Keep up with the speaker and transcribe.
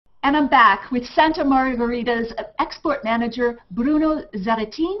And I'm back with Santa Margherita's export manager, Bruno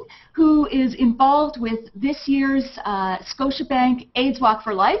Zaratin, who is involved with this year's Scotiabank AIDS Walk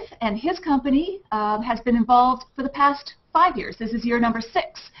for Life, and his company has been involved for the past 5 years. This is year number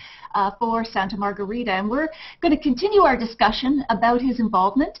 6 for Santa Margherita, and we're going to continue our discussion about his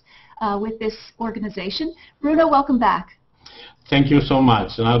involvement with this organization. Bruno, welcome back. Thank you so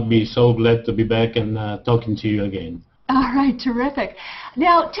much, and I'll be so glad to be back and talking to you again. All right, terrific.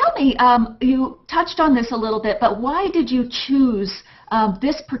 Now, tell me, you touched on this a little bit, but why did you choose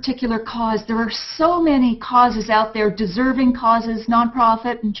this particular cause? There are so many causes out there, deserving causes,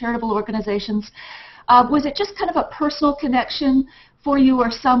 nonprofit and charitable organizations. Was it just kind of a personal connection for you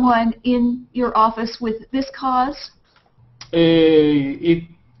or someone in your office with this cause? It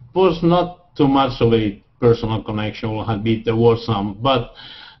was not too much of a personal connection, albeit there was some, but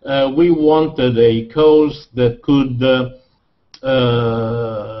we wanted a cause that could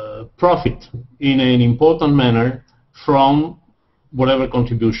profit in an important manner from whatever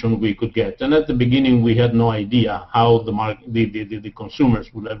contribution we could get. And at the beginning, we had no idea how the consumers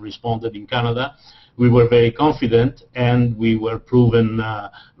would have responded in Canada. We were very confident, and we were proven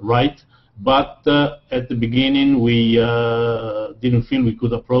right. But at the beginning, we didn't feel we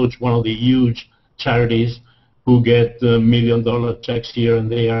could approach one of the huge charities who get $1 million checks here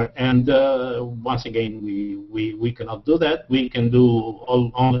and there, and once again, we cannot do that. We can do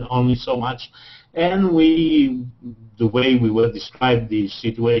only so much, and the way we will describe the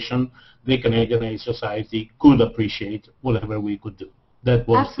situation, the Canadian AIDS Society could appreciate whatever we could do. That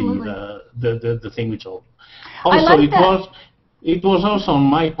was the thing we told. Also, it was also on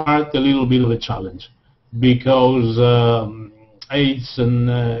my part a little bit of a challenge, because AIDS and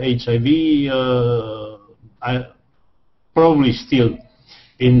HIV probably still,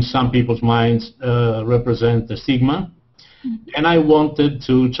 in some people's minds, represent a stigma, and I wanted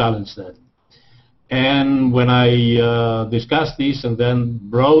to challenge that. And when I discussed this and then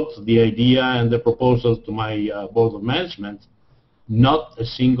brought the idea and the proposal to my board of management, not a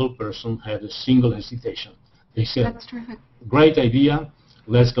single person had a single hesitation. They said, "That's terrific. Great idea,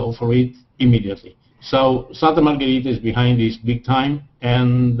 let's go for it immediately." So Santa Margherita is behind this big time,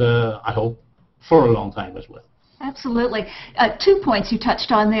 and I hope for a long time as well. Absolutely. 2 points you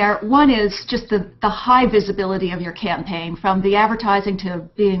touched on there. One is just the high visibility of your campaign, from the advertising to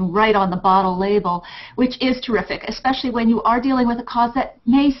being right on the bottle label, which is terrific, especially when you are dealing with a cause that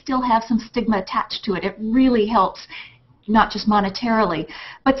may still have some stigma attached to it. It really helps, not just monetarily.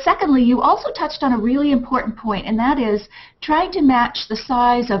 But secondly, you also touched on a really important point, and that is trying to match the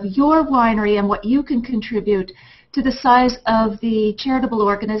size of your winery and what you can contribute to the size of the charitable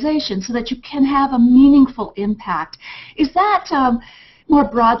organization, so that you can have a meaningful impact. Is that more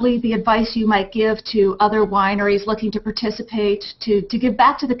broadly the advice you might give to other wineries looking to participate, to give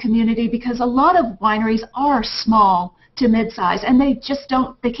back to the community? Because a lot of wineries are small to mid-size, and they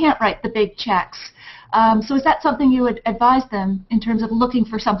can't write the big checks. So is that something you would advise them in terms of looking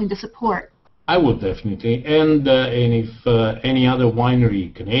for something to support? I would definitely, and if any other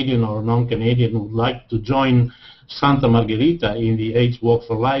winery, Canadian or non-Canadian, would like to join Santa Margherita in the AIDS Walk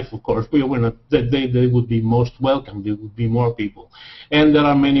for Life, of course, they would be most welcome. There would be more people. And there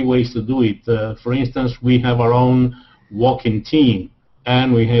are many ways to do it. For instance, we have our own walking team,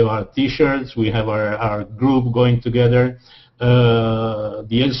 and we have our T-shirts, we have our group going together. The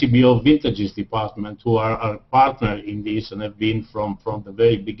LCBO Vintages Department, who are our partner in this and have been from the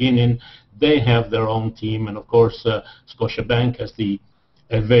very beginning, they have their own team, and of course Scotiabank has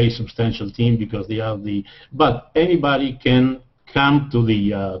a very substantial team, because they are but anybody can come to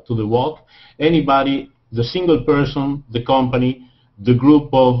the walk. Anybody, the single person, the company, the group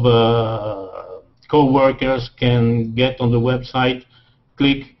of co-workers can get on the website,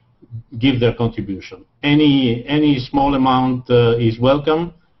 click, give their contribution. Any small amount is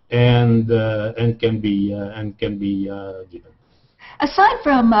welcome and can be given. Aside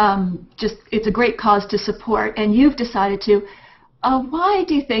from just it's a great cause to support, and you've decided to, why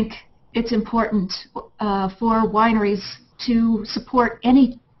do you think it's important for wineries to support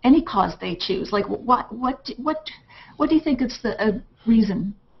any cause they choose? Like, what do you think is the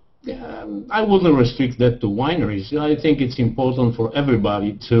reason? I wouldn't restrict that to wineries. I think it's important for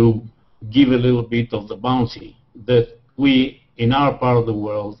everybody to give a little bit of the bounty that we, in our part of the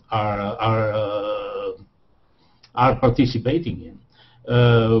world, are participating in.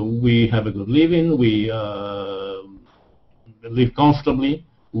 We have a good living. We live comfortably.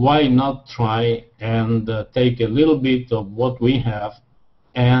 Why not try and take a little bit of what we have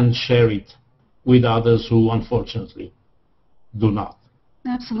and share it with others who, unfortunately, do not?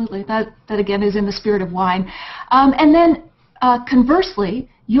 Absolutely. That again is in the spirit of wine. And then conversely,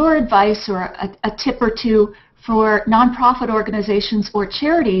 your advice or a tip or two for nonprofit organizations or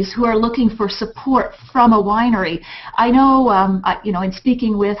charities who are looking for support from a winery. I know, in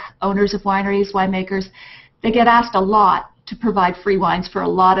speaking with owners of wineries, winemakers, they get asked a lot to provide free wines for a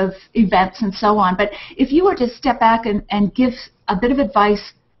lot of events and so on. But if you were to step back and give a bit of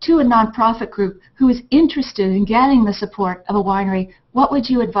advice to a nonprofit group who is interested in getting the support of a winery, what would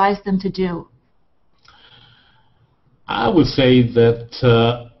you advise them to do? I would say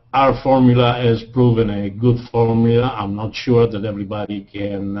that our formula has proven a good formula. I'm not sure that everybody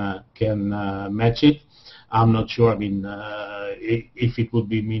can match it. I'm not sure, if it would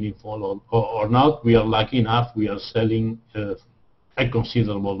be meaningful or not. We are lucky enough. We are selling a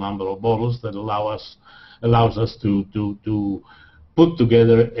considerable number of bottles that allows us to put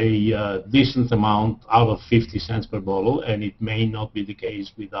together a decent amount out of 50 cents per bottle, and it may not be the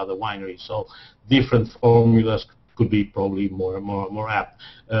case with other wineries. So different formulas could be probably more apt.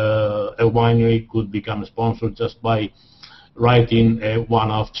 A winery could become a sponsor just by writing a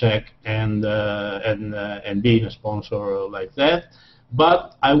one-off check and being a sponsor like that.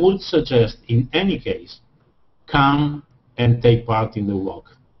 But I would suggest, in any case, come and take part in the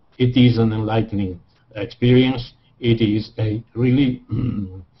walk. It is an enlightening experience. It is a really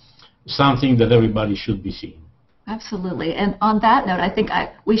something that everybody should be seeing. Absolutely. And on that note, I think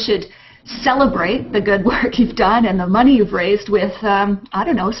we should celebrate the good work you've done and the money you've raised with,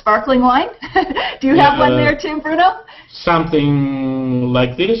 sparkling wine. Do you have one there too, Bruno? Something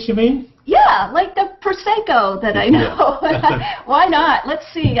like this, you mean? Yeah, like the Prosecco that I know. Why not? Let's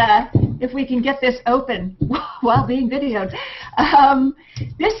see if we can get this open while being videoed.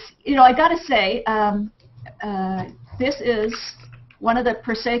 This, I got to say, this is one of the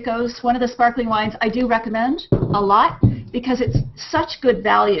Proseccos, one of the sparkling wines I do recommend a lot because it's such good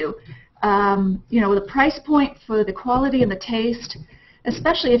value. The price point for the quality and the taste,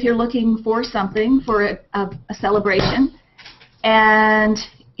 especially if you're looking for something for a celebration and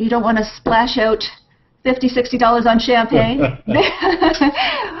you don't want to splash out $50, $60 on champagne.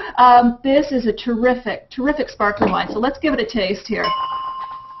 This is a terrific sparkling wine. So let's give it a taste here.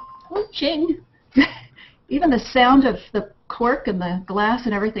 Oh, ching. Even the sound of the cork and the glass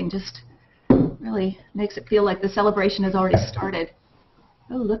and everything just really makes it feel like the celebration has already started.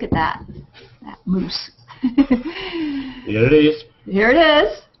 Oh, look at that mousse. Here it is. Here it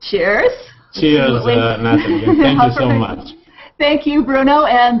is. Cheers. Cheers, Natalie. Thank you so much. Thank you, Bruno.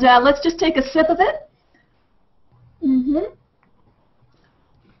 And let's just take a sip of it.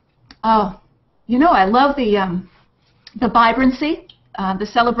 Oh, I love the vibrancy, the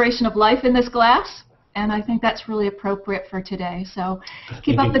celebration of life in this glass. And I think that's really appropriate for today. So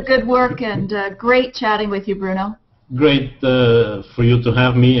keep up the good work, and great chatting with you, Bruno. Great for you to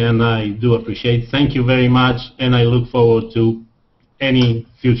have me, and I do appreciate it. Thank you very much, and I look forward to any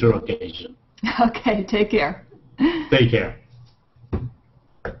future occasion. Okay, take care. Take care.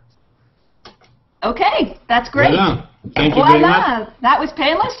 Okay, that's great. Well, thank you very much. That was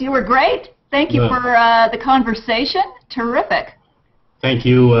painless. You were great. Thank you for the conversation. Terrific. Thank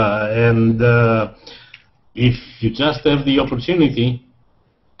you, and if you just have the opportunity,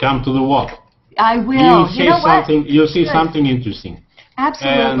 come to the walk. I will. You'll see something interesting.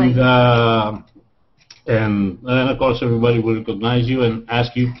 Absolutely. And of course, everybody will recognize you and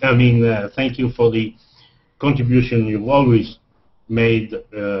ask you. Thank you for the contribution you've always made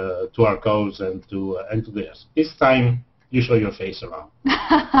to our cause and to this. It's time you show your face around.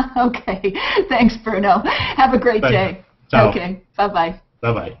 Okay. Thanks, Bruno. Have a great day. Ciao. Okay. Bye-bye.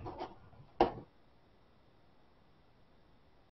 Bye-bye.